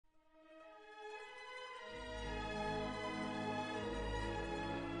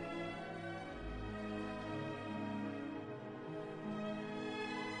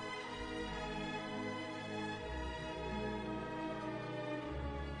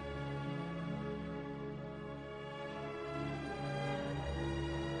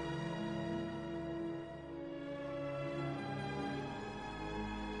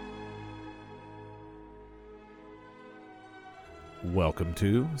Welcome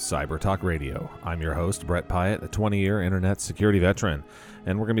to Cyber Talk Radio. I'm your host, Brett Pyatt, a 20-year internet security veteran.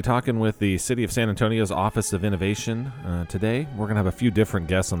 And we're going to be talking with the City of San Antonio's Office of Innovation. Today, we're going to have a few different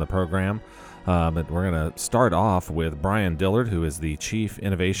guests on the program. But we're going to start off with Brian Dillard, who is the Chief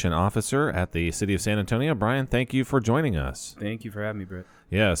Innovation Officer at the City of San Antonio. Brian, thank you for joining us. Thank you for having me, Brett.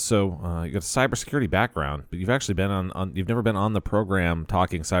 Yeah, so you got a cybersecurity background, but you've actually been you've never been on the program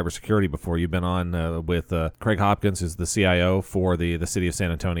talking cybersecurity before. You've been on with Craig Hopkins, who's the CIO for the City of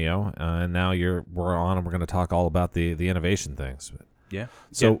San Antonio, and now we're on, and we're going to talk all about the innovation things. Yeah.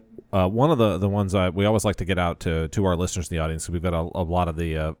 So one of the ones we always like to get out to our listeners in the audience, we've got a lot of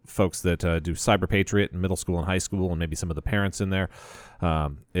the folks that do Cyber Patriot in middle school and high school, and maybe some of the parents in there,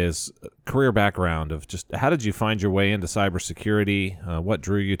 is career background of just how did you find your way into cybersecurity, what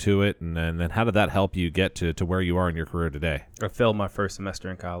drew you to it, and then how did that help you get to where you are in your career today? I failed my first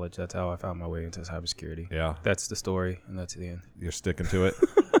semester in college. That's how I found my way into cybersecurity. Yeah. That's the story, and that's the end. You're sticking to it?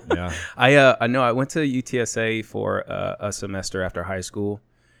 Yeah. I know I went to UTSA for a semester after high school,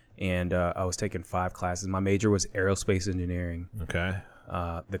 and I was taking 5 classes. My major was aerospace engineering. Okay.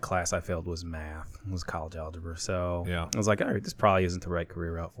 The class I failed was math, was college algebra. So yeah. I was like, all right, this probably isn't the right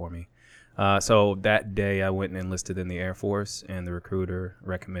career route for me. So that day I went and enlisted in the Air Force, and the recruiter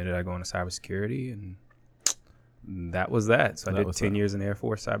recommended I go into cybersecurity, and that was that. So I did 10 years in the Air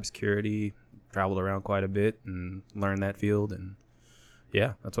Force cybersecurity, traveled around quite a bit and learned that field, and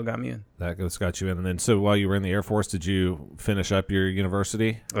yeah, that's what got me in. That got you in. And then, so while you were in the Air Force, did you finish up your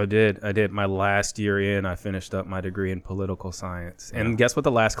university? I did. My last year in, I finished up my degree in political science. And guess what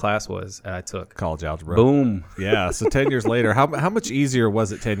the last class was I took? College algebra. Boom. Yeah. So 10 years later, how much easier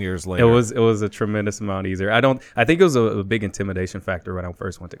was it 10 years later? It was a tremendous amount easier. I think it was a big intimidation factor when I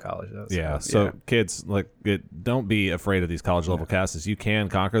first went to college, though. Yeah. So kids, don't be afraid of these college level classes. You can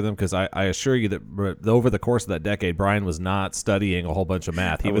conquer them, because I assure you that over the course of that decade, Brian was not studying a whole bunch of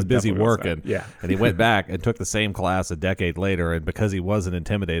math. He was busy working. Yeah. And he went back and took the same class a decade later, and because he wasn't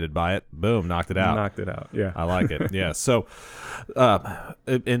intimidated by it, boom, knocked it out. Yeah. I like it. Yeah. So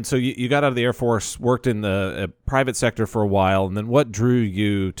and so you got out of the Air Force, worked in the private sector for a while, and then what drew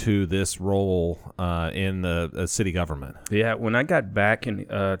you to this role in the city government? Yeah, when I got back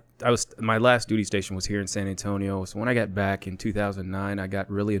my last duty station was here in San Antonio. So when I got back in 2009, I got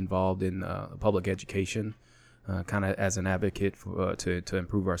really involved in public education. Kind of as an advocate for, to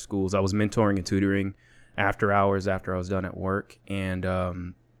improve our schools. I was mentoring and tutoring after hours after I was done at work. And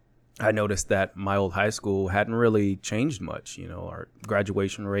I noticed that my old high school hadn't really changed much. You know, our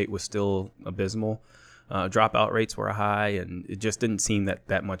graduation rate was still abysmal. Dropout rates were high, and it just didn't seem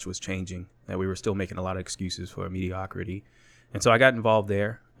that much was changing, that we were still making a lot of excuses for mediocrity. And so I got involved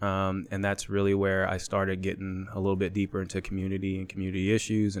there. And that's really where I started getting a little bit deeper into community and community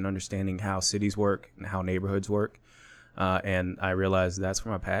issues and understanding how cities work and how neighborhoods work. And I realized that's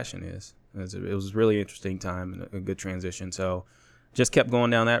where my passion is. It was a really interesting time and a good transition. So just kept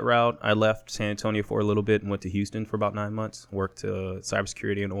going down that route. I left San Antonio for a little bit and went to Houston for about 9 months, worked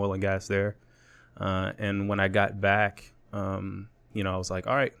cybersecurity and oil and gas there. And when I got back, I was like,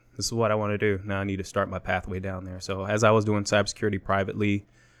 all right, this is what I want to do. Now I need to start my pathway down there. So as I was doing cybersecurity privately,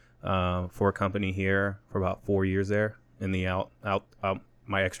 for a company here for about 4 years there. In the out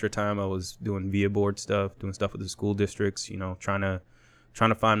my extra time, I was doing via board stuff, doing stuff with the school districts, trying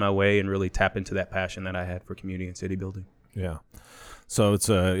to find my way and really tap into that passion that I had for community and city building. Yeah. So it's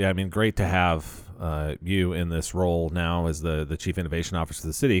great to have you in this role now as the Chief Innovation Officer of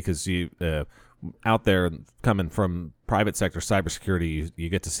the city, because you out there coming from private sector cybersecurity, you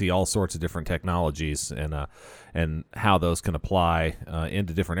get to see all sorts of different technologies and how those can apply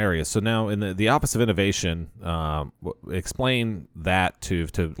into different areas. So now in the Office of Innovation, explain that to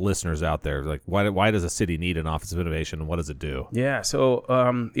listeners out there. Like, why does a city need an Office of Innovation, and what does it do? Yeah, so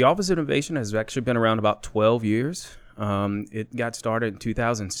the Office of Innovation has actually been around about 12 years. It got started in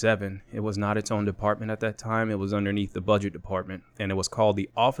 2007. It was not its own department at that time. It was underneath the budget department, and it was called the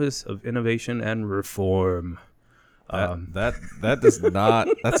Office of Innovation and Reform. That does not.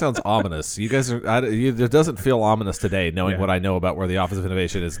 That sounds ominous. You guys are. It doesn't feel ominous today, knowing what I know about where the Office of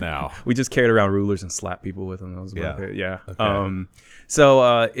Innovation is now. We just carried around rulers and slapped people with them. That was about it. Yeah. Okay.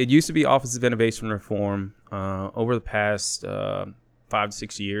 So it used to be Office of Innovation and Reform. Over the past 5 to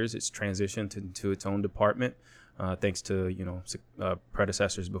 6 years, it's transitioned into its own department. Thanks to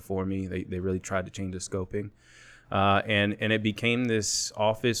predecessors before me, they really tried to change the scoping, and it became this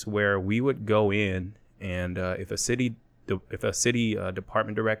office where we would go in, and if a city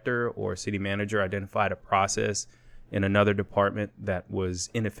department director or city manager identified a process in another department that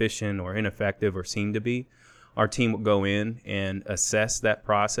was inefficient or ineffective or seemed to be, our team would go in and assess that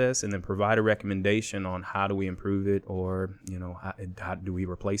process and then provide a recommendation on how do we improve it, or, how do we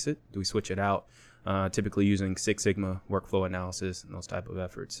replace it? Do we switch it out? Typically using Six Sigma workflow analysis and those type of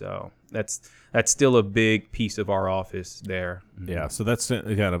efforts. So that's still a big piece of our office there. Yeah. So that's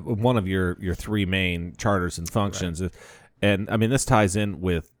kind of one of your three main charters and functions. Right. And I mean, this ties in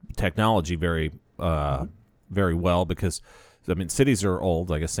with technology very well, because I mean, cities are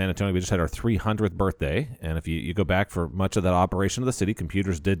old. Like San Antonio, we just had our 300th birthday. And if you go back for much of that operation of the city,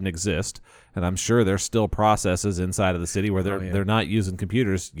 computers didn't exist. And I'm sure there's still processes inside of the city where they're not using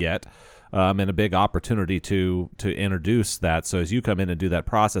computers yet. And a big opportunity to introduce that. So as you come in and do that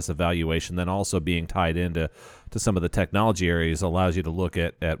process evaluation, then also being tied into some of the technology areas allows you to look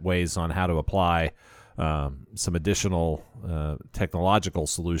at ways on how to apply some additional technological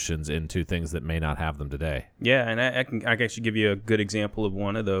solutions into things that may not have them today. Yeah, and I can actually give you a good example of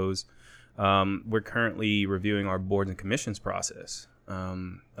one of those. We're currently reviewing our boards and commissions process.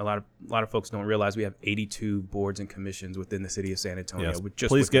 A lot of folks don't realize we have 82 boards and commissions within the city of San Antonio. Yes.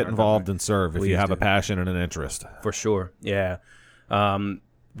 Please get involved and serve if you have a passion and an interest. For sure, yeah.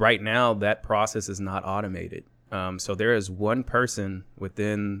 Right now, that process is not automated. So there is one person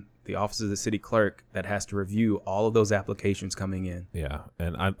within the office of the city clerk that has to review all of those applications coming in. Yeah,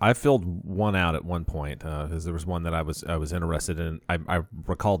 and I filled one out at one point because there was one that I was interested in. I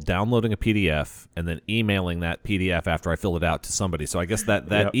recall downloading a PDF and then emailing that PDF after I filled it out to somebody. So I guess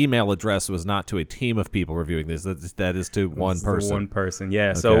that email address was not to a team of people reviewing this. That is to one person. One person,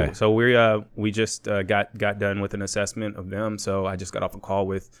 yeah. Okay. So we just got done with an assessment of them. So I just got off a call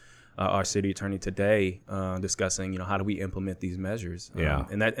with our city attorney today, discussing, how do we implement these measures? Yeah.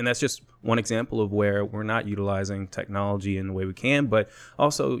 And that's just one example of where we're not utilizing technology in the way we can, but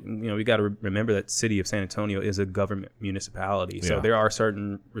also, we got to remember that city of San Antonio is a government municipality. So there are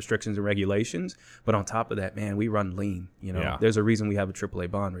certain restrictions and regulations, but on top of that, man, we run lean, there's a reason we have a AAA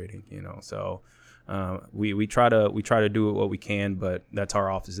bond rating, so we try to do what we can, but that's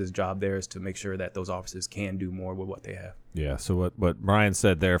our office's job there, is to make sure that those offices can do more with what they have. Yeah. So what Brian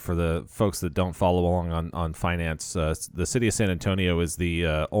said there, for the folks that don't follow along on finance, the city of San Antonio is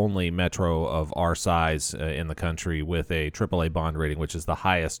the only metro of our size in the country with a AAA bond rating, which is the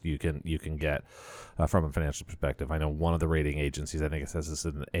highest you can get from a financial perspective. I know one of the rating agencies, I think it says this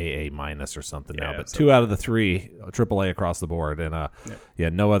is an AA minus or something now, but 2 out of the 3 AAA across the board, and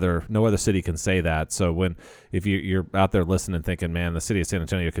no other city can say that. So if you're out there listening, thinking, man, the city of San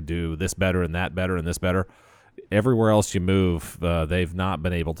Antonio could do this better and that better and this better, everywhere else you move, they've not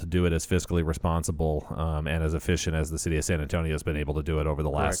been able to do it as fiscally responsible and as efficient as the city of San Antonio has been able to do it over the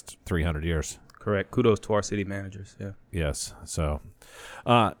last 300 years. Correct. Kudos to our city managers. Yeah. Yes. So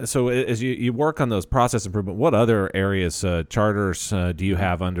as you work on those process improvement, what other areas, charters, do you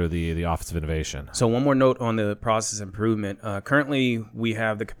have under the Office of Innovation? So one more note on the process improvement. Currently, we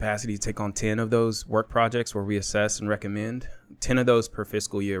have the capacity to take on 10 of those work projects where we assess and recommend. 10 of those per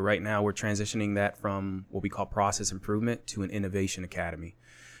fiscal year. Right now, we're transitioning that from what we call process improvement to an innovation academy.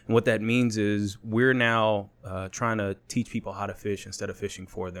 And what that means is we're now trying to teach people how to fish instead of fishing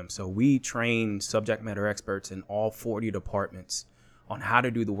for them. So we train subject matter experts in all 40 departments on how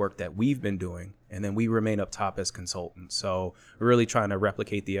to do the work that we've been doing, and then we remain up top as consultants. So we're really trying to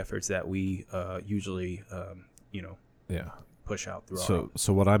replicate the efforts that we usually, push out through.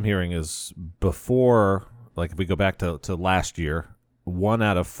 So what I'm hearing is, before, like if we go back to last year, 1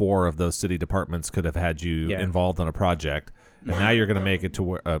 out of 4 of those city departments could have had you involved on a project. And now you're going to make it to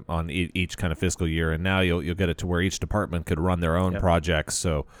where, on each kind of fiscal year, and now you'll get it to where each department could run their own projects.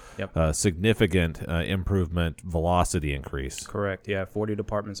 So significant improvement, velocity increase. Correct. Yeah, 40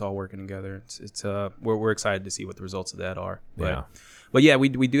 departments all working together. It's we're excited to see what the results of that are. But yeah, we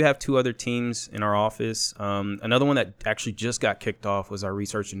do have 2 other teams in our office. Another one that actually just got kicked off was our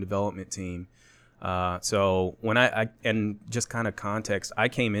research and development team. So when I and just kind of context, I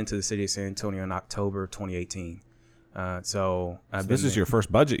came into the city of San Antonio in October 2018. So this is your first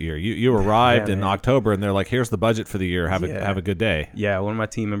budget year. You arrived in October, and they're like, "Here's the budget for the year. Have a good day." Yeah, one of my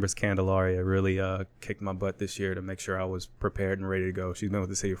team members, Candelaria, really kicked my butt this year to make sure I was prepared and ready to go. She's been with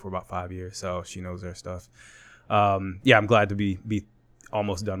the city for about 5 years, so she knows her stuff. I'm glad to be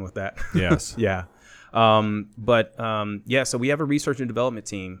almost done with that. Yes. Yeah. So we have a research and development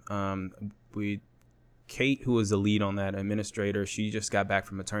team. Kate, who was the lead on that, administrator, she just got back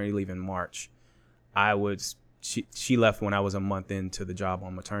from maternity leave in March. She left when I was a month into the job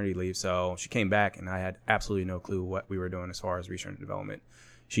on maternity leave. So she came back, and I had absolutely no clue what we were doing as far as research and development.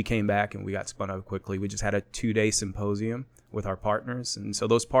 She came back, and we got spun up quickly. We just had a 2-day symposium with our partners. And so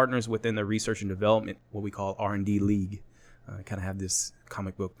those partners within the research and development, what we call R&D league, Kind of have this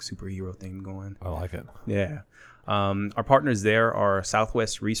comic book superhero thing going. I like it. Yeah. Our partners there are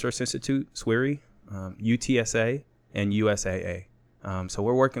Southwest Research Institute, SWRI, UTSA, and USAA. So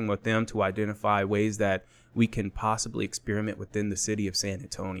we're working with them to identify ways that we can possibly experiment within the city of San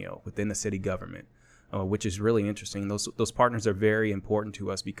Antonio, within the city government, which is really interesting. Those partners are very important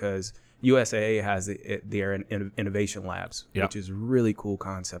to us because USAA has their innovation labs, which is a really cool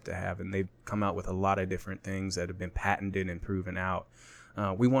concept to have. And they've come out with a lot of different things that have been patented and proven out.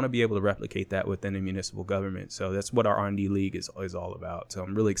 We want to be able to replicate that within the municipal government. So that's what our R&D League is all about. So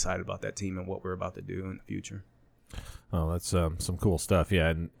I'm really excited about that team and what we're about to do in the future. Oh, that's some cool stuff.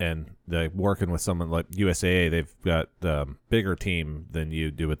 Yeah, and working with someone like USAA, they've got bigger team than you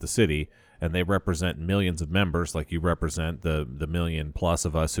do at the city, and they represent millions of members like you represent the million plus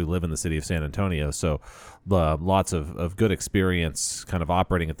of us who live in the city of San Antonio. So lots of good experience kind of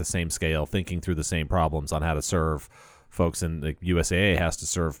operating at the same scale, thinking through the same problems on how to serve folks. And the USAA has to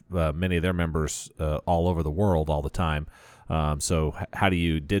serve many of their members all over the world all the time. So how do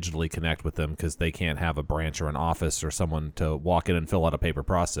you digitally connect with them, because they can't have a branch or an office or someone to walk in and fill out a paper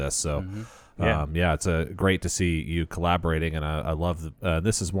process. So it's great to see you collaborating, and I love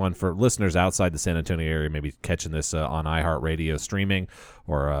this is one for listeners outside the San Antonio area, maybe catching this on iHeartRadio streaming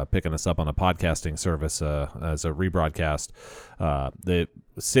or picking us up on a podcasting service as a rebroadcast. The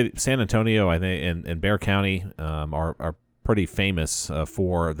city, San Antonio, I think, and Bexar County are pretty famous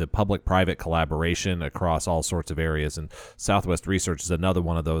for the public-private collaboration across all sorts of areas, and Southwest Research is another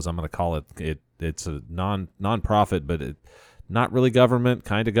one of those. I'm going to call it's a non-profit, but not really government,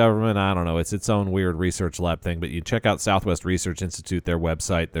 kind of government. I don't know. It's its own weird research lab thing. But you check out Southwest Research Institute, their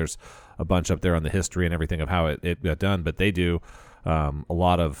website. There's a bunch up there on the history and everything of how it got done. But they do a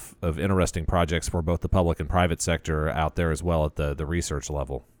lot of interesting projects for both the public and private sector out there as well at the research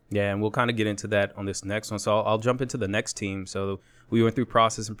level. Yeah, and we'll kind of get into that on this next one. So I'll jump into the next team. So we went through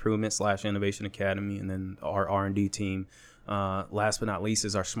Process Improvement / Innovation Academy, and then our R&D team. Last but not least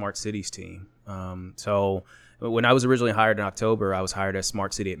is our Smart Cities team. So when I was originally hired in October, I was hired as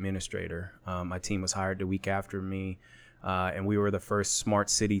Smart City Administrator. My team was hired the week after me, and we were the first Smart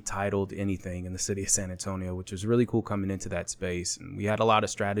City titled anything in the city of San Antonio, which was really cool coming into that space. And we had a lot of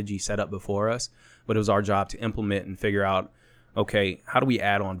strategy set up before us, but it was our job to implement and figure out, okay, how do we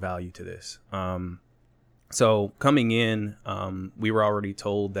add on value to this? So coming in, we were already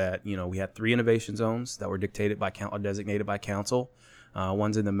told that, we had 3 innovation zones that were designated by council.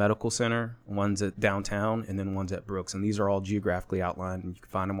 One's in the medical center, one's at downtown, and then one's at Brooks. And these are all geographically outlined, and you can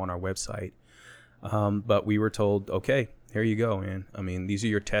find them on our website. But we were told, okay, here you go, man. I mean, these are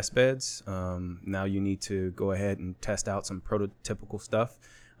your test beds. Now you need to go ahead and test out some prototypical stuff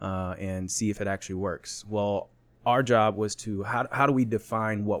and see if it actually works. Well, our job was to, how do we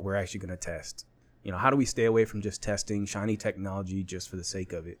define what we're actually going to test? How do we stay away from just testing shiny technology just for the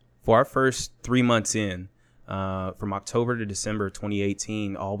sake of it? For our first 3 months in, from October to December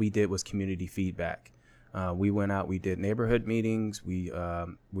 2018, all we did was community feedback. We went out, we did neighborhood meetings. We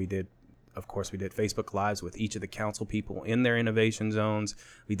did Facebook Lives with each of the council people in their innovation zones.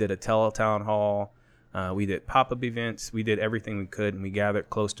 We did a teletown hall. We did pop-up events. We did everything we could, and we gathered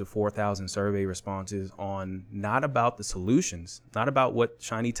close to 4,000 survey responses on not about the solutions, not about what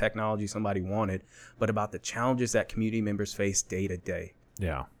shiny technology somebody wanted, but about the challenges that community members face day to day.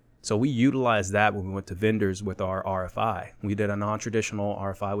 Yeah. So we utilized that when we went to vendors with our RFI. We did a non-traditional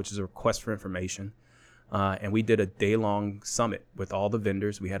RFI, which is a request for information, and we did a day-long summit with all the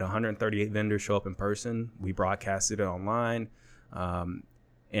vendors. We had 138 vendors show up in person. We broadcasted it online.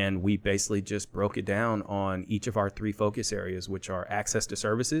 And we basically just broke it down on each of our 3 focus areas, which are access to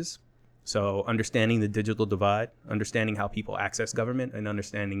services. So understanding the digital divide, understanding how people access government, and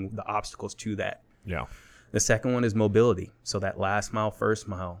understanding the obstacles to that. Yeah. The second one is mobility. So that last mile, first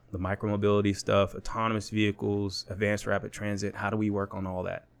mile, the micromobility stuff, autonomous vehicles, advanced rapid transit. How do we work on all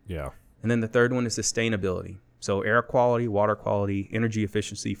that? Yeah. And then the third one is sustainability. So air quality, water quality, energy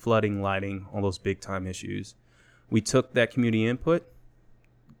efficiency, flooding, lighting, all those big time issues. We took that community input,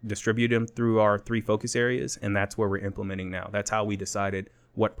 distribute them through our 3 focus areas, and that's where we're implementing now. That's how we decided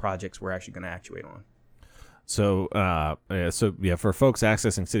what projects we're actually going to actuate on. So, for folks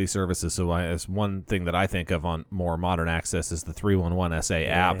accessing city services, as one thing that I think of on more modern access is the 311 SA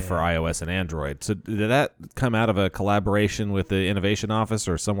app for iOS and Android. So, did that come out of a collaboration with the Innovation Office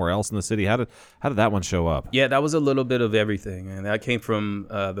or somewhere else in the city? How did that one show up? Yeah, that was a little bit of everything, and that came from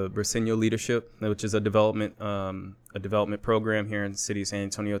the Briseño Leadership, which is a development program here in the city of San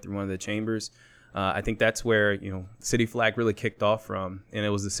Antonio through one of the chambers. I think that's where, City Flag really kicked off from, and it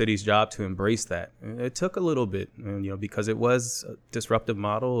was the city's job to embrace that. And it took a little bit, because it was a disruptive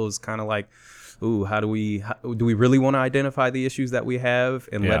model. It was kind of like, ooh, do we really want to identify the issues that we have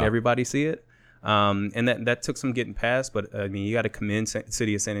and let everybody see it? And that took some getting past, but you got to commend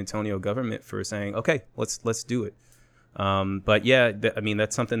City of San Antonio government for saying, okay, let's do it. But yeah,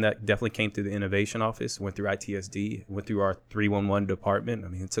 that's something that definitely came through the innovation office, went through ITSD, went through our 311 department.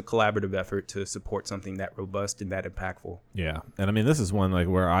 It's a collaborative effort to support something that robust and that impactful. Yeah. And this is one like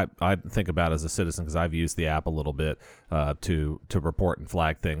where I think about as a citizen, because I've used the app a little bit to report and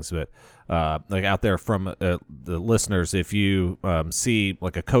flag things. But like out there from the listeners, if you see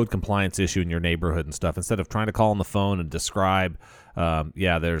like a code compliance issue in your neighborhood and stuff, instead of trying to call on the phone and describe,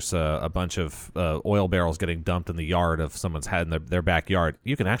 there's a bunch of oil barrels getting dumped in the yard of someone's had in their backyard.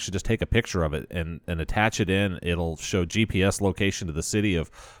 You can actually just take a picture of it and attach it in. It'll show GPS location to the city of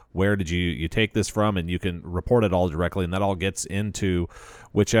where did you take this from, and you can report it all directly, and that all gets into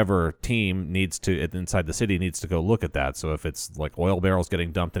whichever team inside the city needs to go look at that. So if it's like oil barrels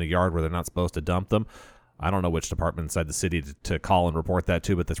getting dumped in a yard where they're not supposed to dump them, I don't know which department inside the city to call and report that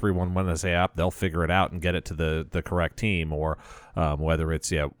to, but the 311 SA app, they'll figure it out and get it to the correct team. Or whether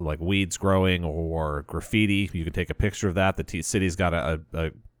it's like weeds growing or graffiti, you can take a picture of that. The city's got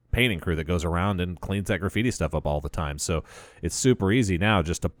a painting crew that goes around and cleans that graffiti stuff up all the time. So it's super easy now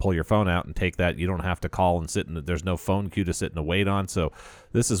just to pull your phone out and take that. You don't have to call and there's no phone queue to sit and wait on. So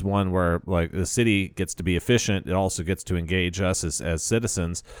this is one where like the city gets to be efficient. It also gets to engage us as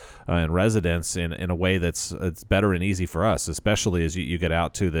citizens and residents in a way it's better and easy for us, especially as you get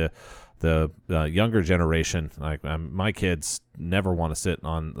out to the younger generation. Like my kids never want to sit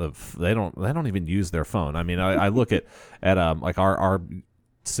on they don't even use their phone. I look at like our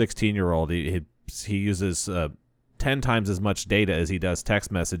 16-year-old, he uses 10 times as much data as he does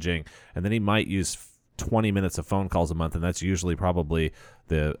text messaging, and then he might use 20 minutes of phone calls a month, and that's usually probably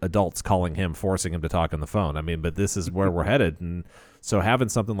the adults calling him, forcing him to talk on the phone. But this is where we're headed, and so having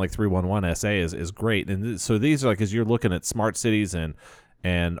something like 311 SA is great. And so these are like, as you're looking at smart cities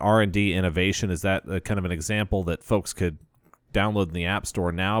and R&D innovation, is that kind of an example that folks could download in the App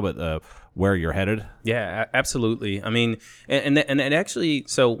Store now, but where you're headed? Yeah, absolutely. And actually,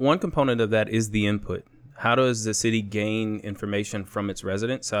 so one component of that is the input. How does the city gain information from its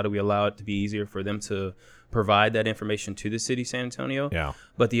residents? How do we allow it to be easier for them to provide that information to the city of San Antonio? Yeah.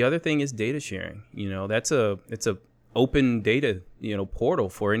 But the other thing is data sharing. It's a open data, portal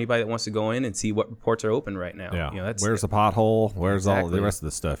for anybody that wants to go in and see what reports are open right now. Yeah. Where's the pothole? Where's all the rest of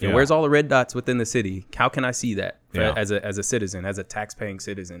the stuff? Yeah. Where's all the red dots within the city? How can I see that as a citizen, as a tax-paying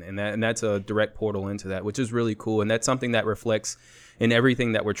citizen? And that's a direct portal into that, which is really cool. And that's something that reflects in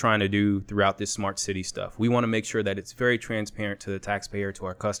everything that we're trying to do throughout this smart city stuff. We want to make sure that it's very transparent to the taxpayer, to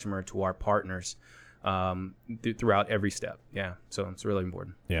our customer, to our partners, throughout every step. Yeah. So it's really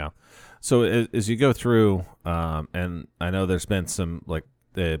important. Yeah. So as you go through, and I know there's been some like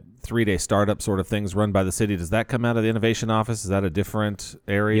the 3-day startup sort of things run by the city. Does that come out of the innovation office? Is that a different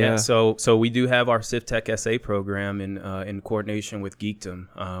area? Yeah. So we do have our CivTech SA program in coordination with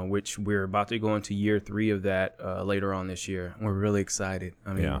Geekdom, which we're about to go into year 3 of that later on this year. We're really excited.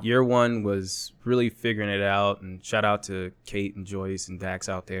 Year 1 was really figuring it out, and shout out to Kate and Joyce and Dax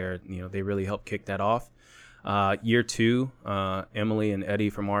out there. They really helped kick that off. Year 2, Emily and Eddie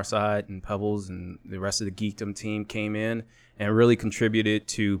from our side and Pebbles and the rest of the Geekdom team came in and really contributed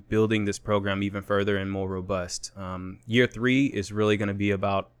to building this program even further and more robust. Year 3 is really going to be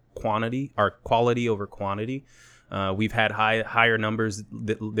about quality over quantity. We've had higher numbers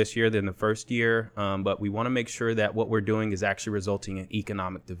this year than the first year, but we want to make sure that what we're doing is actually resulting in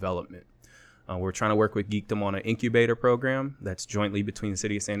economic development. We're trying to work with Geekdom on an incubator program that's jointly between the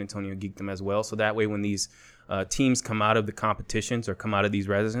City of San Antonio and Geekdom as well. So that way, when these teams come out of the competitions or come out of these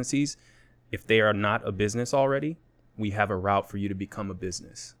residencies, if they are not a business already, we have a route for you to become a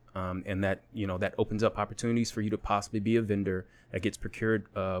business. And that opens up opportunities for you to possibly be a vendor that gets procured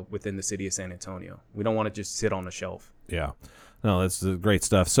within the City of San Antonio. We don't want to just sit on a shelf. Yeah. No, that's great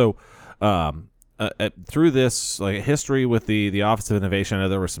stuff. So, through this history with the Office of Innovation, I know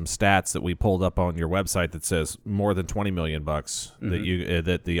there were some stats that we pulled up on your website that says more than $20 million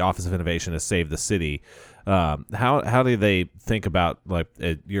that the Office of Innovation has saved the city. How do they think about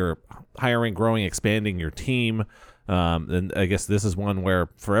your hiring, growing, expanding your team? And I guess this is one where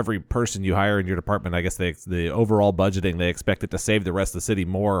for every person you hire in your department, I guess the overall budgeting, they expect it to save the rest of the city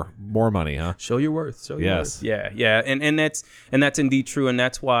more money, huh? Show your worth. Yes. Yeah. And that's indeed true. And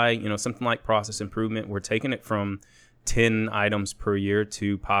that's why, something like process improvement, we're taking it from 10 items per year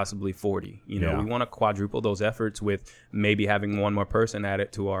to possibly 40. We want to quadruple those efforts with maybe having one more person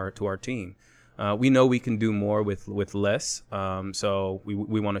added to our team. we know we can do more with less. So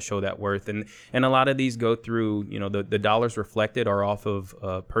we want to show that worth. And a lot of these go through, the dollars reflected are off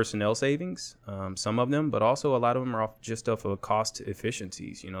of personnel savings, some of them, but also a lot of them are off of cost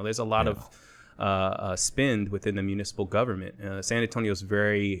efficiencies. There's a lot of spend within the municipal government. San Antonio is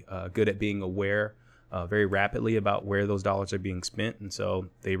very good at being aware very rapidly about where those dollars are being spent. And so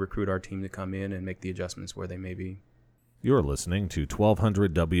they recruit our team to come in and make the adjustments where they may be. You're listening to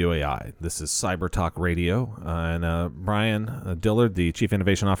 1200 WAI. This is Cyber Talk Radio. And Brian Dillard, the Chief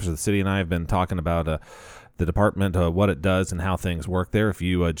Innovation Officer of the city, and I have been talking about the department, what it does and how things work there. If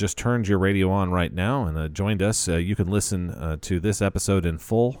you just turned your radio on right now and joined us, you can listen to this episode in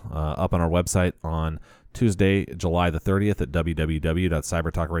full up on our website on Tuesday, July the 30th at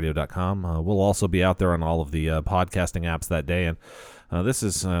www.cybertalkradio.com. We'll also be out there on all of the podcasting apps that day. And this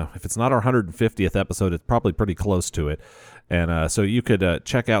is, if it's not our 150th episode, it's probably pretty close to it. And so you could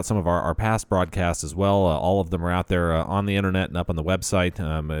check out some of our past broadcasts as well. All of them are out there on the internet and up on the website.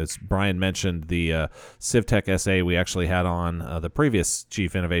 As Brian mentioned, the CivTech SA we actually had on the previous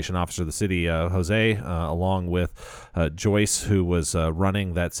Chief Innovation Officer of the city, Jose, along with Joyce, who was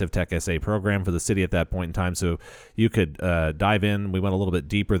running that CivTech SA program for the city at that point in time. So you could dive in. We went a little bit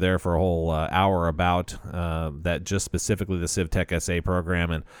deeper there for a whole hour about that, just specifically the CivTech SA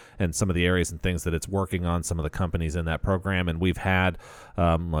program and some of the areas and things that it's working on, some of the companies in that program. And we've had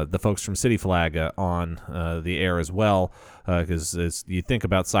the folks from City Flag on the air as well, because as you think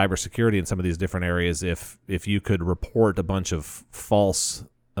about cybersecurity in some of these different areas, if you could report a bunch of false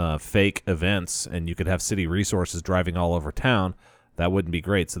fake events and you could have city resources driving all over town, that wouldn't be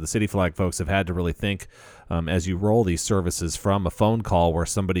great. So the City Flag folks have had to really think as you roll these services from a phone call where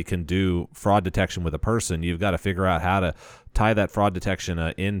somebody can do fraud detection with a person, you've got to figure out how to tie that fraud detection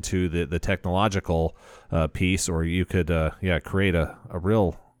into the technological piece, or you could create a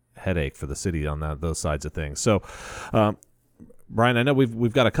real headache for the city on those sides of things. So Brian, I know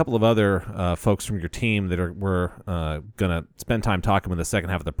we've got a couple of other folks from your team that we're going to spend time talking with the second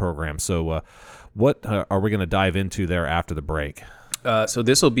half of the program. So what are we going to dive into there after the break? So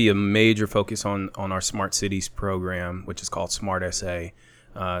this will be a major focus on our Smart Cities program, which is called Smart SA.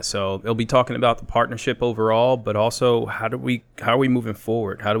 So they'll be talking about the partnership overall, but also how are we moving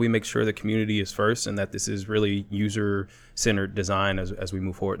forward? How do we make sure the community is first and that this is really user-centered design as we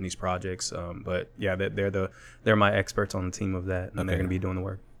move forward in these projects? But yeah, they're my experts on the team of that, and They're going to be doing the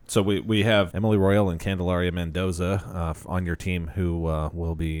work. So we have Emily Royal and Candelaria Mendoza on your team who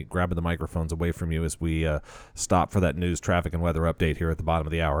will be grabbing the microphones away from you as we stop for that news, traffic, and weather update here at the bottom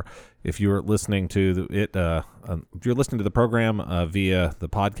of the hour. If you're listening to if you're listening to the program via the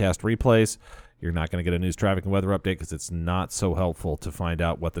podcast replays, you're not going to get a news, traffic, and weather update because it's not so helpful to find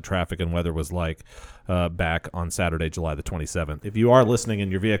out what the traffic and weather was like back on Saturday, July the 27th. If you are listening in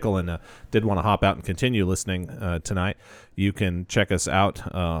your vehicle and did want to hop out and continue listening tonight, you can check us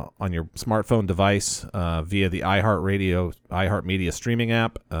out on your smartphone device via the iHeartMedia streaming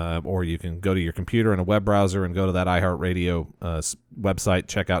app, or you can go to your computer in a web browser and go to that iHeartRadio website,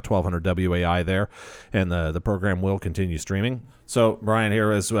 check out 1200 WAI there, and the program will continue streaming. So, Brian,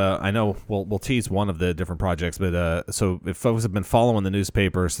 here is, I know we'll tease one of the different projects, but so if folks have been following the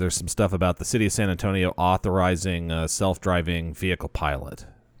newspapers, there's some stuff about the city of San Antonio authorizing self-driving vehicle pilot.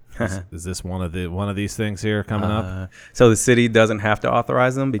 Is this one of these things here coming up? So the city doesn't have to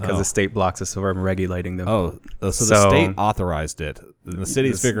authorize them because the state blocks us from regulating them. So the state authorized it. And the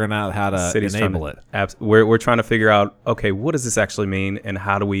city's figuring out how to enable it. We're trying to figure out, okay, what does this actually mean, and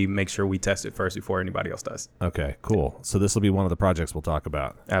how do we make sure we test it first before anybody else does? Okay, cool. So this will be one of the projects we'll talk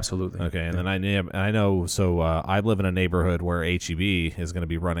about. Absolutely. Okay, and then I know. So I live in a neighborhood where HEB is going to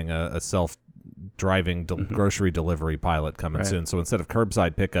be running a self-driving grocery delivery pilot coming soon. So instead of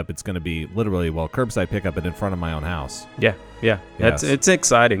curbside pickup, it's going to be literally curbside pickup it in front of my own house. Yeah. It's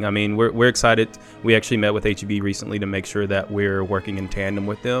exciting. I mean, we're excited. We actually met with HEB recently to make sure that we're working in tandem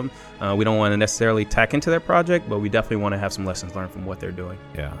with them. We don't want to necessarily tack into their project, but we definitely want to have some lessons learned from what they're doing.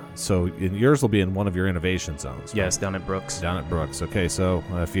 Yeah. So yours will be in one of your innovation zones. Yes, down at Brooks. Down at Brooks. Okay, so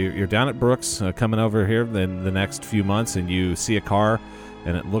if you're down at Brooks coming over here in the next few months and you see a car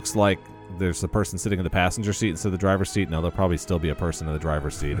and it looks like there's the person sitting in the passenger seat instead of the driver's seat, no, there'll probably still be a person in the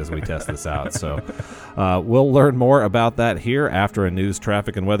driver's seat as we test this out. So we'll learn more about that here after a news,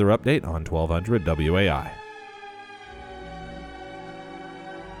 traffic, and weather update on 1200 WAI.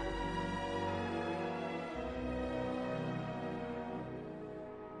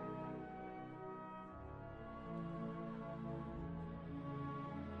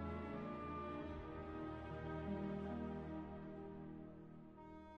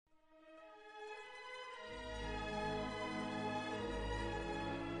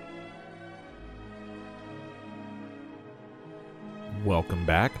 Welcome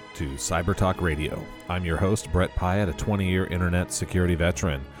back to Cyber Talk Radio. I'm your host, Brett Pyatt, a 20-year internet security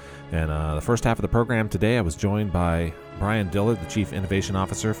veteran. And the first half of the program today, I was joined by Brian Dillard, the Chief Innovation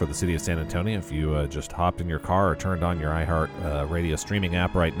Officer for the City of San Antonio. If you just hopped in your car or turned on your iHeart radio streaming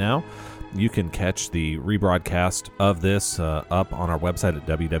app right now, you can catch the rebroadcast of this up on our website at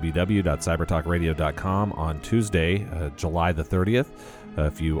www.cybertalkradio.com on Tuesday, July the 30th.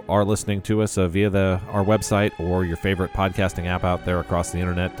 If you are listening to us via our website or your favorite podcasting app out there across the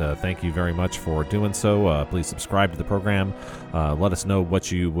internet, thank you very much for doing so. Please subscribe to the program. Let us know what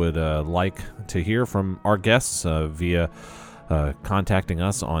you would like to hear from our guests via contacting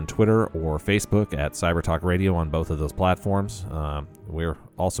us on Twitter or Facebook at Cyber Talk Radio on both of those platforms. We're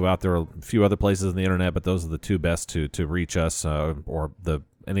also out there a few other places on the internet, but those are the two best to reach us or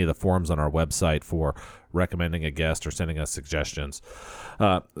any of the forums on our website for recommending a guest or sending us suggestions.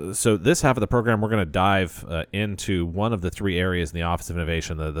 So this half of the program, we're going to dive into one of the three areas in the Office of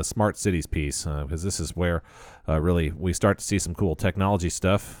Innovation, the Smart Cities piece, because this is where really we start to see some cool technology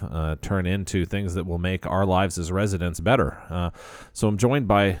stuff turn into things that will make our lives as residents better. So I'm joined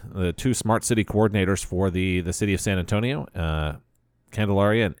by the two Smart City coordinators for the City of San Antonio,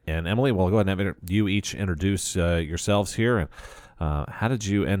 Candelaria and Emily. We'll go ahead and have you each introduce yourselves here. And how did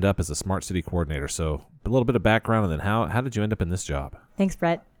you end up as a Smart City coordinator? So a little bit of background, and then how did you end up in this job? Thanks,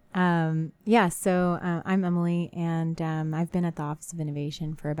 Brett. I'm Emily, and I've been at the Office of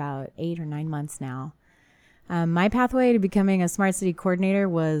Innovation for about 8 or 9 months now. My pathway to becoming a Smart City coordinator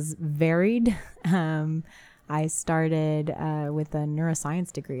was varied. I started with a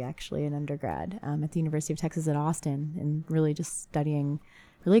neuroscience degree, actually, in undergrad at the University of Texas at Austin, and really just studying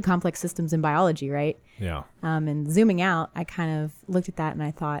really complex systems in biology, right? Yeah. And zooming out, I kind of looked at that and I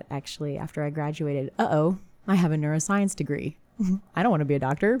thought, actually, after I graduated, I have a neuroscience degree. I don't want to be a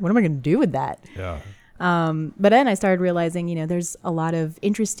doctor. What am I going to do with that? Yeah. But then I started realizing, there's a lot of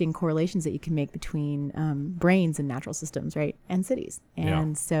interesting correlations that you can make between brains and natural systems, right? And cities.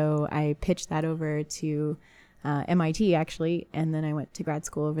 And so I pitched that over to MIT, actually, and then I went to grad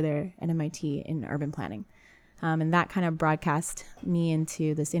school over there at MIT in urban planning. And that kind of broadcast me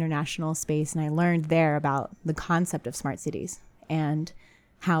into this international space. And I learned there about the concept of smart cities and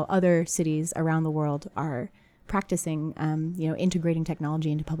how other cities around the world are practicing, integrating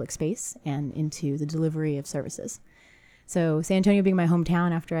technology into public space and into the delivery of services. So San Antonio being my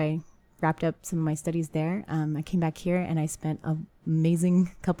hometown, after I wrapped up some of my studies there, I came back here and I spent an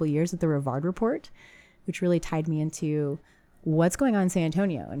amazing couple of years at the Rivard Report, which really tied me into what's going on in San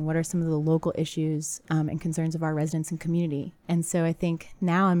Antonio and what are some of the local issues and concerns of our residents and community. And so I think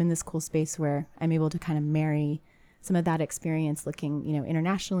now I'm in this cool space where I'm able to kind of marry some of that experience looking,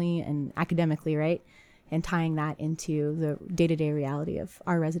 internationally and academically, right? And tying that into the day-to-day reality of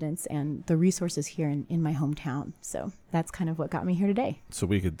our residents and the resources here in my hometown. So that's kind of what got me here today. So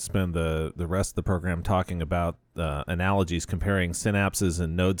we could spend the rest of the program talking about analogies, comparing synapses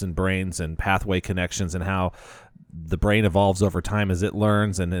and nodes and brains and pathway connections and how the brain evolves over time as it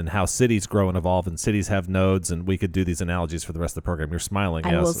learns, and how cities grow and evolve, and cities have nodes, and we could do these analogies for the rest of the program. You're smiling.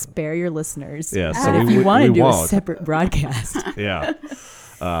 I will spare your listeners. Yeah, so if you want to do a separate broadcast. Yeah.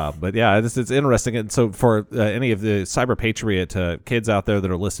 But yeah, it's interesting. And so for any of the Cyber Patriot kids out there that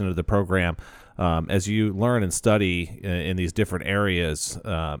are listening to the program, as you learn and study in these different areas,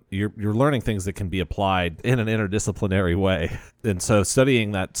 you're learning things that can be applied in an interdisciplinary way. And so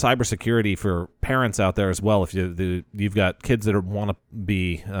studying that cybersecurity for parents out there as well, if you've got kids that want to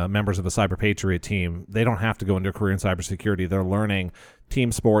be members of a Cyber Patriot team, they don't have to go into a career in cybersecurity. They're learning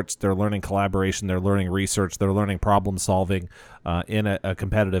team sports, they're learning collaboration, they're learning research, they're learning problem solving in a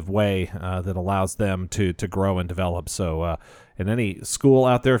competitive way that allows them to grow and develop. So in any school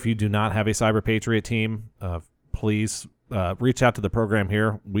out there, if you do not have a Cyber Patriot team, please reach out to the program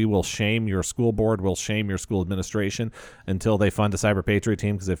here. We will shame your school board, we'll shame your school administration until they fund a Cyber Patriot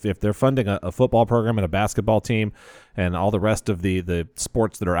team, because if they're funding a football program and a basketball team and all the rest of the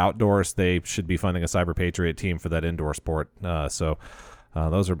sports that are outdoors, they should be funding a Cyber Patriot team for that indoor sport.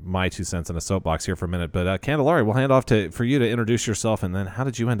 Those are my 2 cents in a soapbox here for a minute. But Candelaria, we'll hand off for you to introduce yourself, and then how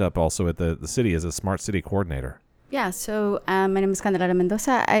did you end up also at the city as a Smart City coordinator? Yeah, so my name is Candelaria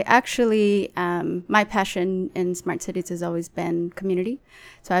Mendoza. I actually, my passion in smart cities has always been community.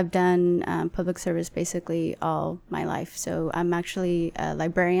 So I've done public service basically all my life. So I'm actually a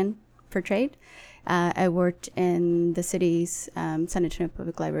librarian for trade. I worked in the city's San Antonio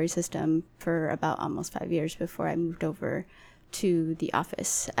Public Library system for about almost 5 years before I moved over to the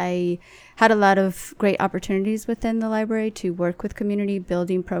office. I had a lot of great opportunities within the library to work with community,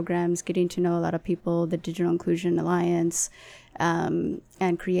 building programs, getting to know a lot of people, the Digital Inclusion Alliance, and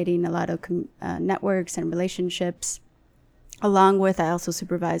creating a lot of networks and relationships. Along with, I also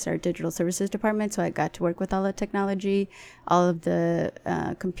supervise our digital services department, so I got to work with all the technology, all of the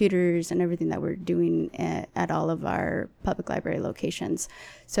computers and everything that we're doing at all of our public library locations.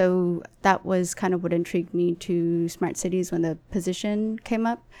 So that was kind of what intrigued me to Smart Cities when the position came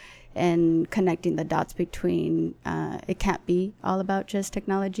up, and connecting the dots between it can't be all about just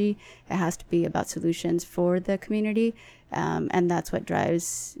technology. It has to be about solutions for the community. And that's what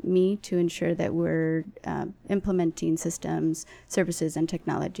drives me to ensure that we're implementing systems, services, and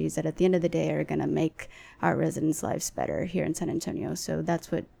technologies that at the end of the day are going to make our residents' lives better here in San Antonio. So that's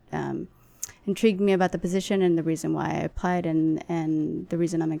what intrigued me about the position and the reason why I applied, and the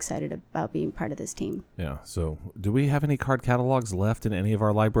reason I'm excited about being part of this team. Yeah. So do we have any card catalogs left in any of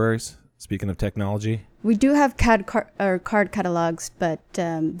our libraries? Speaking of technology, we do have card catalogs, but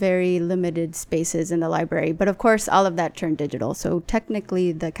very limited spaces in the library. But of course, all of that turned digital. So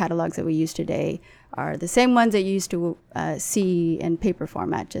technically, the catalogs that we use today are the same ones that you used to see in paper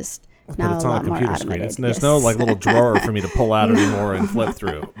format, just now but it's a on lot a more computer screen. automated. There's no like little drawer for me to pull out anymore and flip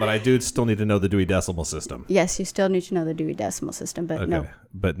through. But I do still need to know the Dewey Decimal System. Yes, you still need to know the Dewey Decimal System, but no.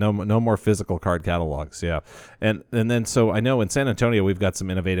 But no more physical card catalogs. Yeah, and then so I know in San Antonio we've got some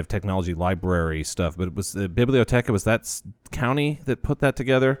innovative technology library stuff. But it was the Biblioteca, was that county that put that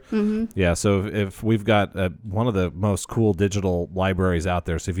together? Mm-hmm. Yeah. So if we've got one of the most cool digital libraries out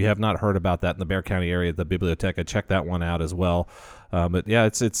there. So if you have not heard about that in the Bexar County area, the Biblioteca, check that one out as well. But yeah,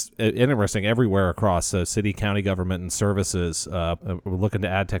 it's interesting everywhere across city, county government, and services. We're looking to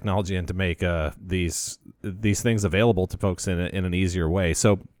add technology and to make these things available to folks in an easier way.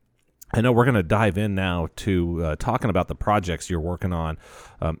 So I know we're going to dive in now to talking about the projects you're working on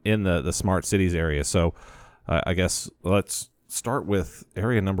in the Smart Cities area. So I guess let's start with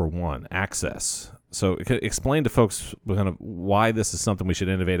area number 1, access. So explain to folks kind of why this is something we should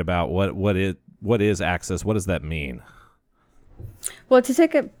innovate about. What is access? What does that mean? Well, to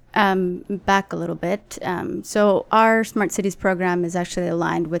take it back a little bit, so our Smart Cities program is actually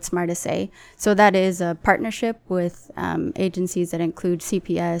aligned with Smart SA. So that is a partnership with agencies that include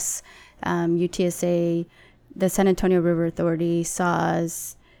CPS, UTSA, the San Antonio River Authority,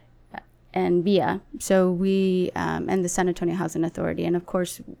 SAWS, and VIA. So we, and the San Antonio Housing Authority. And of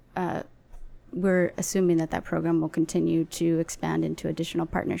course, we're assuming that program will continue to expand into additional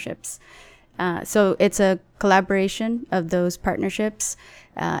partnerships. So it's a collaboration of those partnerships,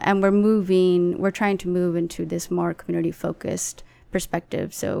 and we're trying to move into this more community-focused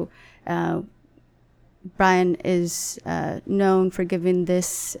perspective. So Brian is known for giving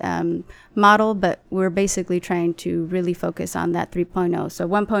this model, but we're basically trying to really focus on that 3.0. So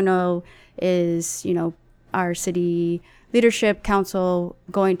 1.0 is, our city leadership council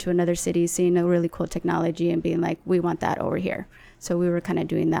going to another city, seeing a really cool technology and being like, we want that over here. So we were kind of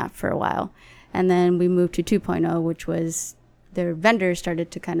doing that for a while. And then we moved to 2.0, which was their vendors started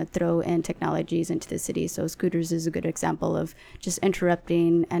to kind of throw in technologies into the city. So scooters is a good example of just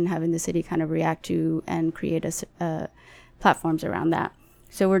interrupting and having the city kind of react to and create platforms around that.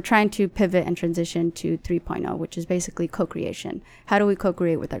 So we're trying to pivot and transition to 3.0, which is basically co-creation. How do we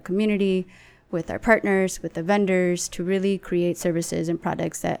co-create with our community, with our partners, with the vendors, to really create services and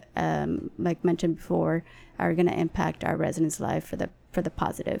products that, like mentioned before, are going to impact our residents' life for the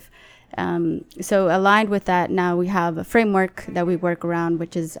positive. So aligned with that, now we have a framework that we work around,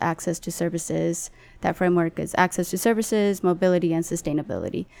 which is access to services. That framework is access to services, mobility, and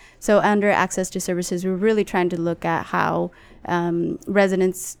sustainability. So under access to services, we're really trying to look at how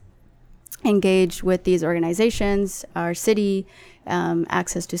residents engage with these organizations, our city,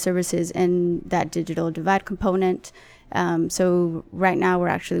 access to services, and that digital divide component. So right now we're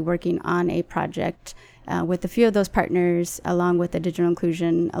actually working on a project with a few of those partners, along with the Digital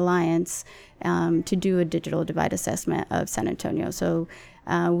Inclusion Alliance, to do a digital divide assessment of San Antonio. So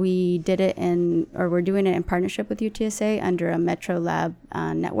we're doing it in partnership with UTSA under a Metro Lab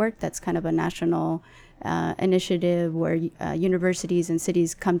network. That's kind of a national initiative where universities and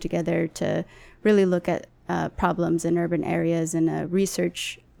cities come together to really look at problems in urban areas in a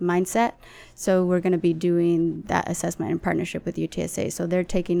research mindset. So we're going to be doing that assessment in partnership with UTSA. So they're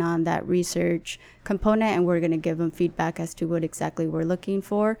taking on that research component, and we're going to give them feedback as to what exactly we're looking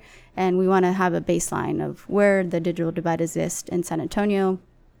for. And we want to have a baseline of where the digital divide exists in San Antonio,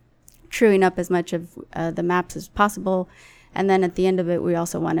 truing up as much of the maps as possible. And then at the end of it, we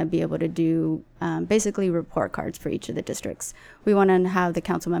also want to be able to do basically report cards for each of the districts. We want to have the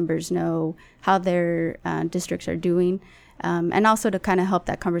council members know how their districts are doing. And also to kind of help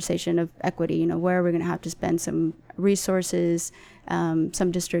that conversation of equity, where we're going to have to spend some resources.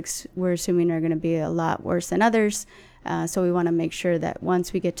 Some districts we're assuming are going to be a lot worse than others. So we want to make sure that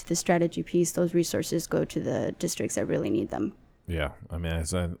once we get to the strategy piece, those resources go to the districts that really need them. Yeah, I mean,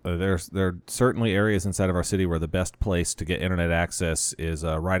 there are certainly areas inside of our city where the best place to get internet access is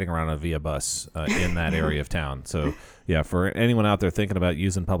riding around on a Via bus in that area of town. So, yeah, for anyone out there thinking about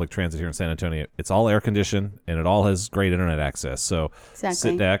using public transit here in San Antonio, it's all air conditioned and it all has great internet access. So,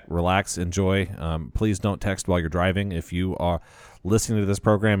 Sit back, relax, enjoy. Please don't text while you're driving. If you are listening to this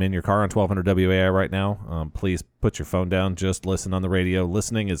program in your car on 1200 WAI right now, please put your phone down. Just listen on the radio.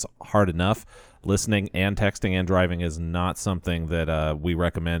 Listening is hard enough. Listening and texting and driving is not something that we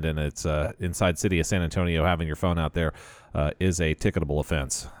recommend, and it's inside city of San Antonio. Having your phone out there is a ticketable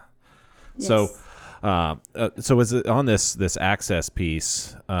offense. Yes. So is it on this access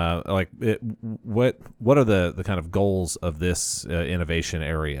piece? What are the kind of goals of this innovation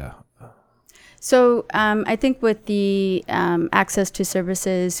area? So I think with the access to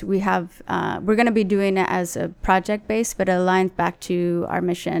services, we're going to be doing it as a project base, but it aligns back to our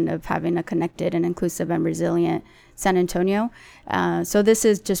mission of having a connected and inclusive and resilient San Antonio. So this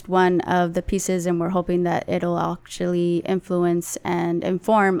is just one of the pieces, and we're hoping that it'll actually influence and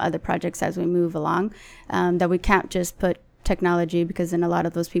inform other projects as we move along, that we can't just put technology, because then a lot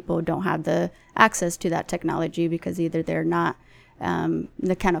of those people don't have the access to that technology because either they're not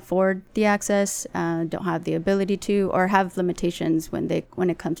they can't afford the access, don't have the ability to, or have limitations when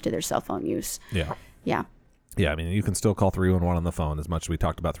it comes to their cell phone use. Yeah. I mean, you can still call 311 on the phone, as much as we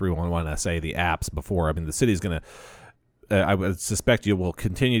talked about 311 SA, the apps before. I mean, the city's going to, I would suspect you will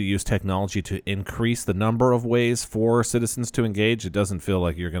continue to use technology to increase the number of ways for citizens to engage. It doesn't feel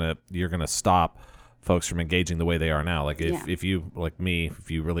like you're gonna stop folks from engaging the way they are now. Like if you, like me,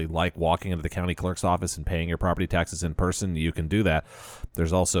 if you really like walking into the county clerk's office and paying your property taxes in person, you can do that.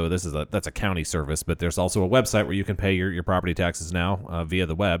 There's also, that's a county service, but there's also a website where you can pay your property taxes now via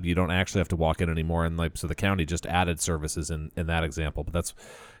the web. You don't actually have to walk in anymore. And so the county just added services in that example. But that's,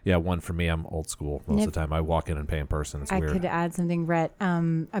 one for me. I'm old school most of the time. I walk in and pay in person. It's weird. I could add something, Rhett,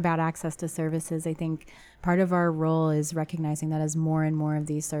 about access to services. I think part of our role is recognizing that as more and more of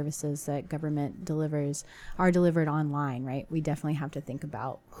these services that government delivers are delivered online, right? We definitely have to think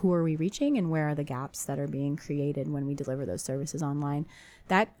about who are we reaching and where are the gaps that are being created when we deliver those services online.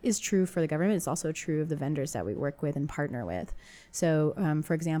 That is true for the government. It's also true of the vendors that we work with and partner with. So,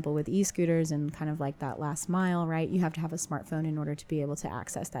 for example, with e-scooters and kind of like that last mile, right, you have to have a smartphone in order to be able to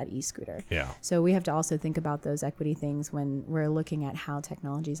access that e-scooter. Yeah. So we have to also think about those equity things when we're looking at how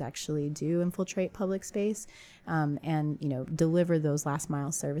technologies actually do infiltrate public space and, deliver those last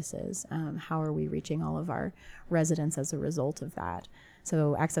mile services. How are we reaching all of our residents as a result of that?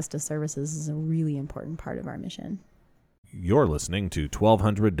 So access to services is a really important part of our mission. You're listening to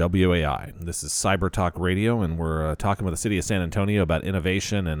 1200 WAI. This is Cyber Talk Radio, and we're talking with the city of San Antonio about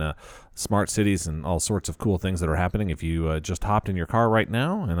innovation and smart cities and all sorts of cool things that are happening. If you just hopped in your car right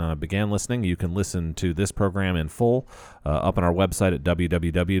now and began listening, you can listen to this program in full up on our website at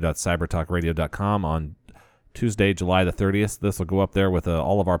www.cybertalkradio.com on Tuesday, July the 30th. This will go up there with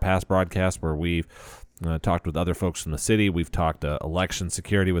all of our past broadcasts where we've talked with other folks from the city. We've talked election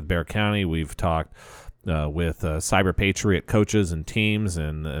security with Bexar County. We've talked with Cyber Patriot coaches and teams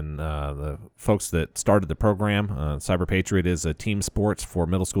and the folks that started the program. Cyber Patriot is a team sports for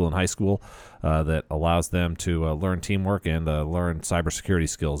middle school and high school that allows them to learn teamwork and learn cybersecurity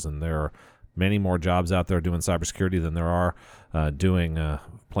skills. And there are many more jobs out there doing cybersecurity than there are doing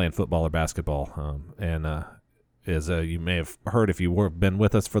playing football or basketball. As you may have heard if you have been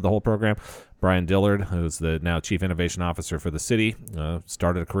with us for the whole program, Brian Dillard, who's the now Chief Innovation Officer for the city,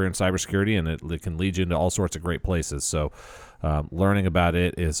 started a career in cybersecurity, and it can lead you into all sorts of great places. So learning about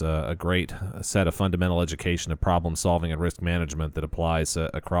it is a great set of fundamental education of problem solving and risk management that applies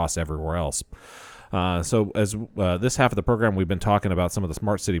across everywhere else. So as this half of the program, we've been talking about some of the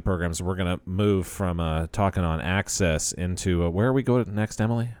smart city programs. We're going to move from talking on access into where are we going next,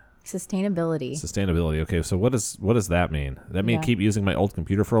 Emily? Sustainability. Okay, so what does that mean? Does that mean keep using my old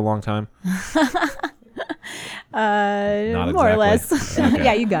computer for a long time? More or less. Okay.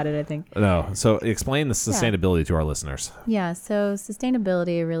 Yeah, you got it, I think. No. So explain the sustainability to our listeners. Yeah, so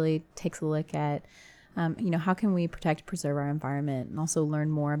sustainability really takes a look at how can we protect, preserve our environment, and also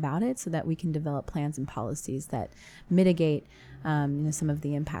learn more about it so that we can develop plans and policies that mitigate some of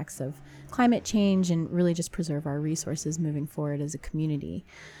the impacts of climate change and really just preserve our resources moving forward as a community.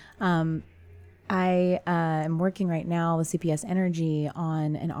 I am working right now with CPS Energy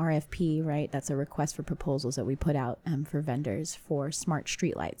on an RFP, right? That's a request for proposals that we put out for vendors for smart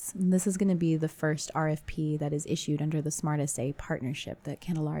streetlights. And this is going to be the first RFP that is issued under the Smart SA partnership that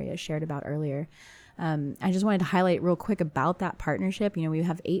Candelaria shared about earlier. I just wanted to highlight real quick about that partnership. You know, we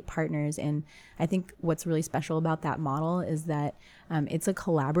have 8 partners, and I think what's really special about that model is that it's a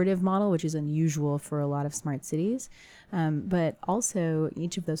collaborative model, which is unusual for a lot of smart cities. But also,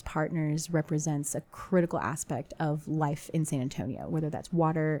 each of those partners represents a critical aspect of life in San Antonio, whether that's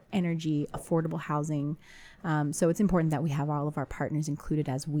water, energy, affordable housing. So it's important that we have all of our partners included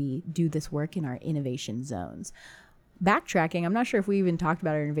as we do this work in our innovation zones. Backtracking, I'm not sure if we even talked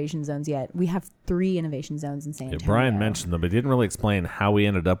about our innovation zones yet. We have 3 innovation zones in San Antonio. Brian mentioned them, but he didn't really explain how we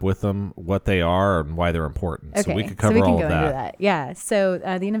ended up with them, what they are, and why they're important. Okay, so we could cover all of that. Into that. Yeah, so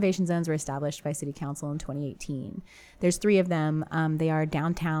the innovation zones were established by City Council in 2018. There's 3 of them. They are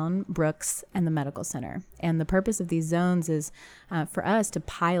downtown, Brooks, and the Medical Center. And the purpose of these zones is for us to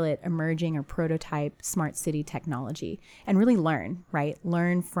pilot emerging or prototype smart city technology and really learn, right?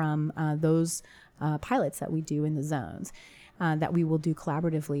 Learn from those pilots that we do in the zones that we will do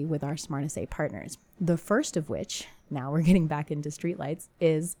collaboratively with our Smart SA partners. The first of which, now we're getting back into streetlights,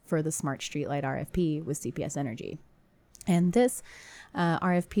 is for the Smart Streetlight RFP with CPS Energy. And this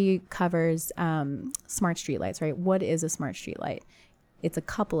RFP covers smart streetlights, right? What is a smart streetlight? It's a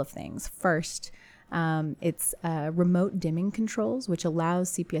couple of things. First, it's remote dimming controls, which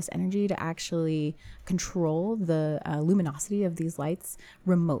allows CPS Energy to actually control the luminosity of these lights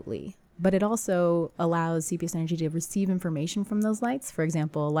remotely. But it also allows CPS Energy to receive information from those lights. For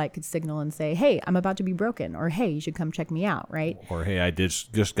example, a light could signal and say, hey, I'm about to be broken, or hey, you should come check me out, right? Or hey, I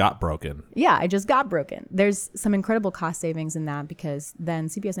just got broken. Yeah, I just got broken. There's some incredible cost savings in that, because then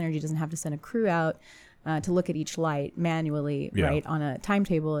CPS Energy doesn't have to send a crew out to look at each light manually, right, on a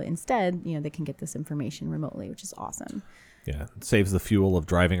timetable. Instead, you know, they can get this information remotely, which is awesome. Yeah, it saves the fuel of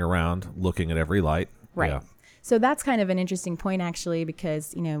driving around, looking at every light. Right. Yeah. So that's kind of an interesting point, actually,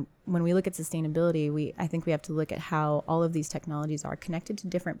 because, you know, when we look at sustainability, I think we have to look at how all of these technologies are connected to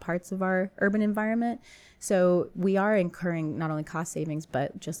different parts of our urban environment. So we are incurring not only cost savings,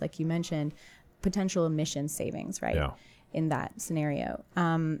 but just like you mentioned, potential emission savings, right? Yeah. In that scenario.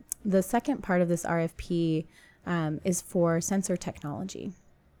 The second part of this RFP is for sensor technology.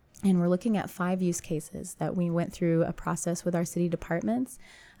 And we're looking at 5 use cases that we went through a process with our city departments,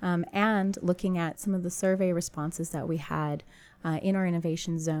 and looking at some of the survey responses that we had in our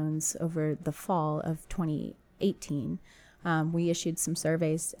innovation zones over the fall of 2018. We issued some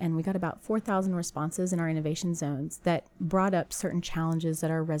surveys, and we got about 4,000 responses in our innovation zones that brought up certain challenges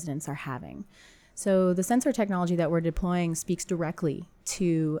that our residents are having. So the sensor technology that we're deploying speaks directly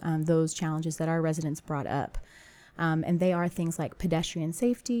to those challenges that our residents brought up. And they are things like pedestrian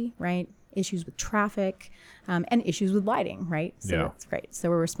safety, right? Issues with traffic, and issues with lighting, right? So that's great. So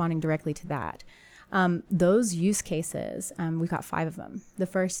we're responding directly to that. Those use cases, we've got 5 of them. The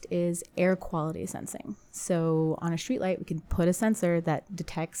first is air quality sensing. So on a streetlight, we can put a sensor that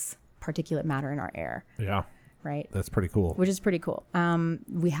detects particulate matter in our air. Yeah. Right. That's pretty cool. Which is pretty cool.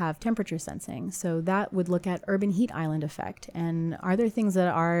 We have temperature sensing. So that would look at urban heat island effect. And are there things that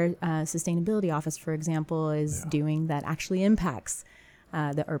our sustainability office, for example, is doing that actually impacts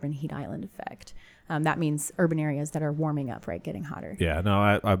the urban heat island effect? That means urban areas that are warming up, right, getting hotter. Yeah, no,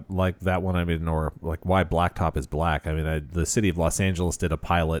 I like that one. I mean, or like why blacktop is black. I mean, the city of Los Angeles did a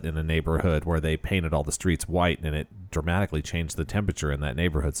pilot in a neighborhood where they painted all the streets white, and it dramatically changed the temperature in that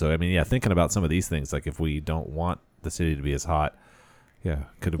neighborhood. So, I mean, yeah, thinking about some of these things, like if we don't want the city to be as hot,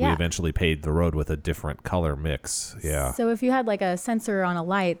 could we eventually pave the road with a different color mix? Yeah. So if you had like a sensor on a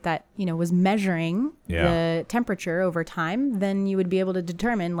light that, you know, was measuring the temperature over time, then you would be able to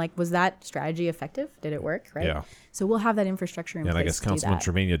determine, like, was that strategy effective? Did it work? Right. Yeah. So we'll have that infrastructure in place. And I guess Councilman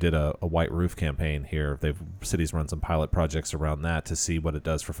Trevino did a white roof campaign here. Cities run some pilot projects around that to see what it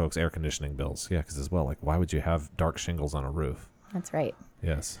does for folks' air conditioning bills. Yeah, because as well, like, why would you have dark shingles on a roof? That's right.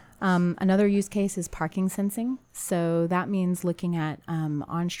 Yes. Another use case is parking sensing. So that means looking at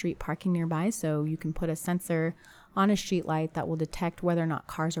on-street parking nearby. So you can put a sensor on a street light that will detect whether or not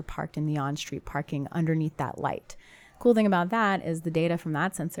cars are parked in the on-street parking underneath that light. Cool thing about that is the data from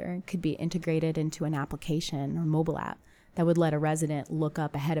that sensor could be integrated into an application or mobile app that would let a resident look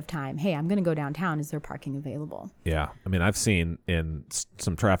up ahead of time, hey, I'm going to go downtown. Is there parking available? Yeah. I mean, I've seen in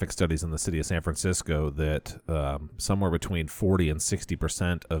some traffic studies in the city of San Francisco that somewhere between 40 and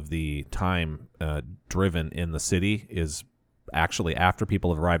 60% of the time driven in the city is actually after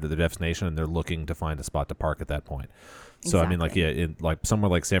people have arrived at their destination and they're looking to find a spot to park at that point. So, I mean, like, like somewhere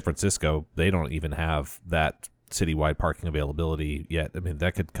like San Francisco, they don't even have that citywide parking availability yet. I mean,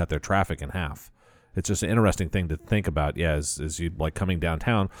 that could cut their traffic in half. It's just an interesting thing to think about. Yeah, as you like coming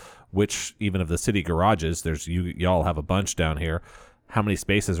downtown, which even of the city garages, y'all have a bunch down here. how many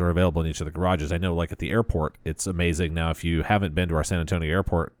spaces are available in each of the garages. I know, like at the airport, it's amazing now. If you haven't been to our San Antonio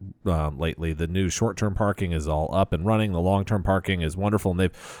airport lately, the new short-term parking is all up and running. The long-term parking is wonderful, and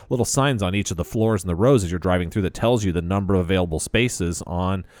they've little signs on each of the floors and the rows as you're driving through that tells you the number of available spaces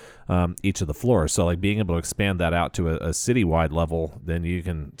on each of the floors. So like being able to expand that out to a citywide level, then you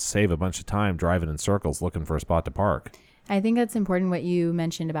can save a bunch of time driving in circles looking for a spot to park. I think that's important what you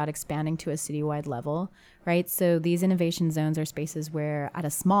mentioned about expanding to a citywide level, right? So these innovation zones are spaces where at a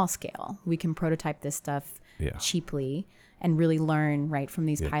small scale, we can prototype this stuff cheaply and really learn right from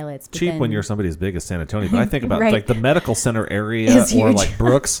these pilots. But cheap when you're somebody as big as San Antonio, but I think about right. like the medical center area or like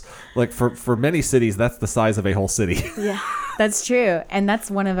Brooks, like for many cities, that's the size of a whole city. Yeah, that's true. And that's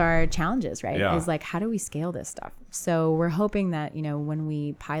one of our challenges, right? Yeah. Is like, how do we scale this stuff? So we're hoping that, when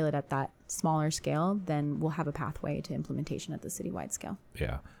we pilot at that smaller scale, then we'll have a pathway to implementation at the citywide scale.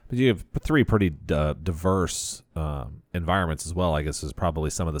 Yeah. But you have 3 pretty diverse environments as well, I guess, is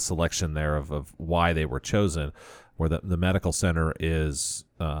probably some of the selection there of why they were chosen, where the medical center is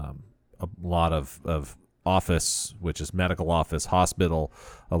a lot of office, which is medical office, hospital,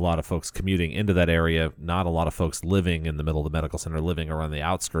 a lot of folks commuting into that area, not a lot of folks living in the middle of the medical center, living around the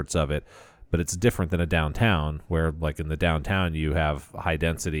outskirts of it. But it's different than a downtown, where like in the downtown you have high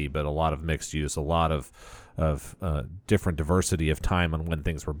density, but a lot of mixed use, a lot of different diversity of time on when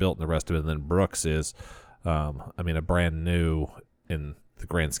things were built and the rest of it. And then Brooks is, a brand new in the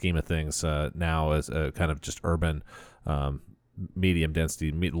grand scheme of things now as a kind of just urban, medium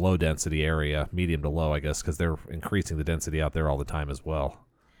density, low density area, medium to low, I guess, because they're increasing the density out there all the time as well.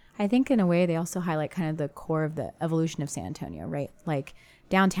 I think in a way they also highlight kind of the core of the evolution of San Antonio, right? Like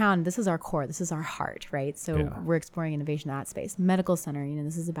downtown, this is our core, this is our heart, right? So we're exploring innovation in that space. Medical center,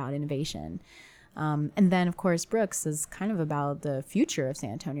 this is about innovation. And then, of course, Brooks is kind of about the future of San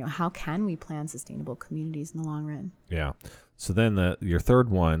Antonio. How can we plan sustainable communities in the long run? Yeah. So then your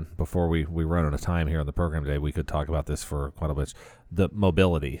third one, before we run out of time here on the program today, we could talk about this for quite a bit, the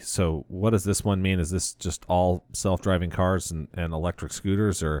mobility. So what does this one mean? Is this just all self-driving cars and electric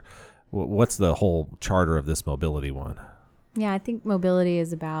scooters, or what's the whole charter of this mobility one? Yeah, I think mobility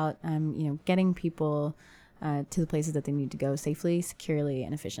is about, getting people to the places that they need to go safely, securely,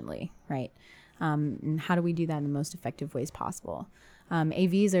 and efficiently, right? And how do we do that in the most effective ways possible?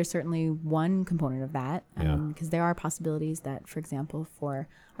 AVs are certainly one component of that, because there are possibilities that, for example, for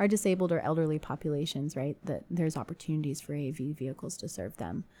our disabled or elderly populations, right, that there's opportunities for AV vehicles to serve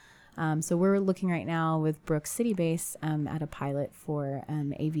them. So we're looking right now with Brooks City Base at a pilot for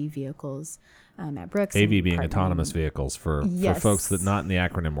AV vehicles at Brooks. AV being autonomous vehicles for folks that not in the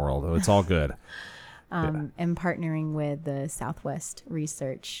acronym world. It's all good. And partnering with the Southwest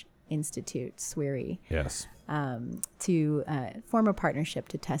Research Institute, SWRI, to form a partnership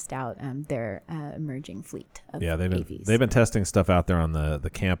to test out their emerging fleet of AVs. They've been testing stuff out there on the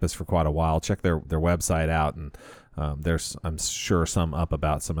campus for quite a while. Check their website out, and there's, I'm sure, some up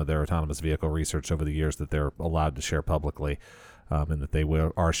about some of their autonomous vehicle research over the years that they're allowed to share publicly, and that they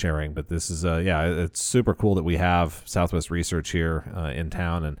are sharing. But this is it's super cool that we have Southwest Research here in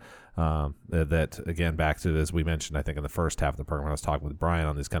town, and that, again, back to, as we mentioned, I think in the first half of the program, I was talking with Brian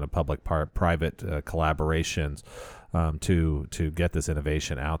on these kind of public-private collaborations to get this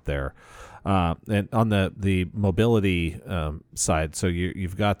innovation out there. And on the mobility side, so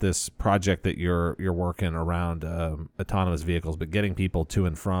you've got this project that you're working around autonomous vehicles, but getting people to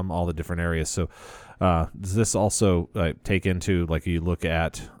and from all the different areas. So does this also take into, like, you look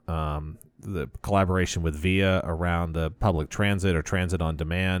at the collaboration with VIA around the public transit or transit on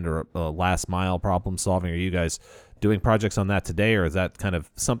demand or last mile problem solving? Are you guys doing projects on that today, or is that kind of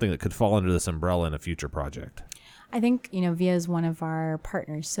something that could fall under this umbrella in a future project? I think, VIA is one of our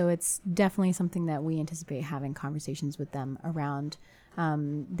partners, so it's definitely something that we anticipate having conversations with them around.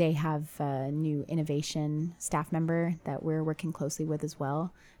 They have a new innovation staff member that we're working closely with as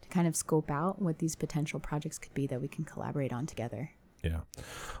well to kind of scope out what these potential projects could be that we can collaborate on together. Yeah.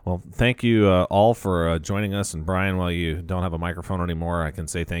 Well, thank you all for joining us. And Brian, while you don't have a microphone anymore, I can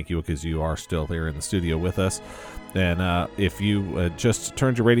say thank you because you are still here in the studio with us. And if you just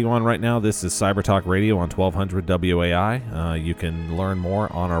turned your radio on right now, this is Cyber Talk Radio on 1200 WAI. You can learn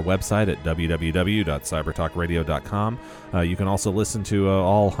more on our website at www.cybertalkradio.com. You can also listen to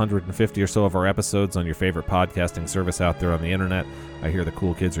all 150 or so of our episodes on your favorite podcasting service out there on the internet. I hear the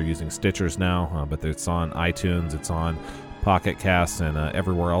cool kids are using Stitchers now, but it's on iTunes, it's on Pocket Casts, and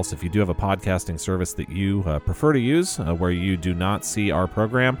everywhere else. If you do have a podcasting service that you prefer to use where you do not see our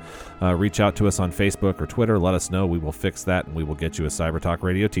program, reach out to us on Facebook or Twitter. Let us know. We will fix that, and we will get you a Cyber Talk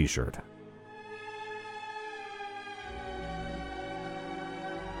Radio t-shirt.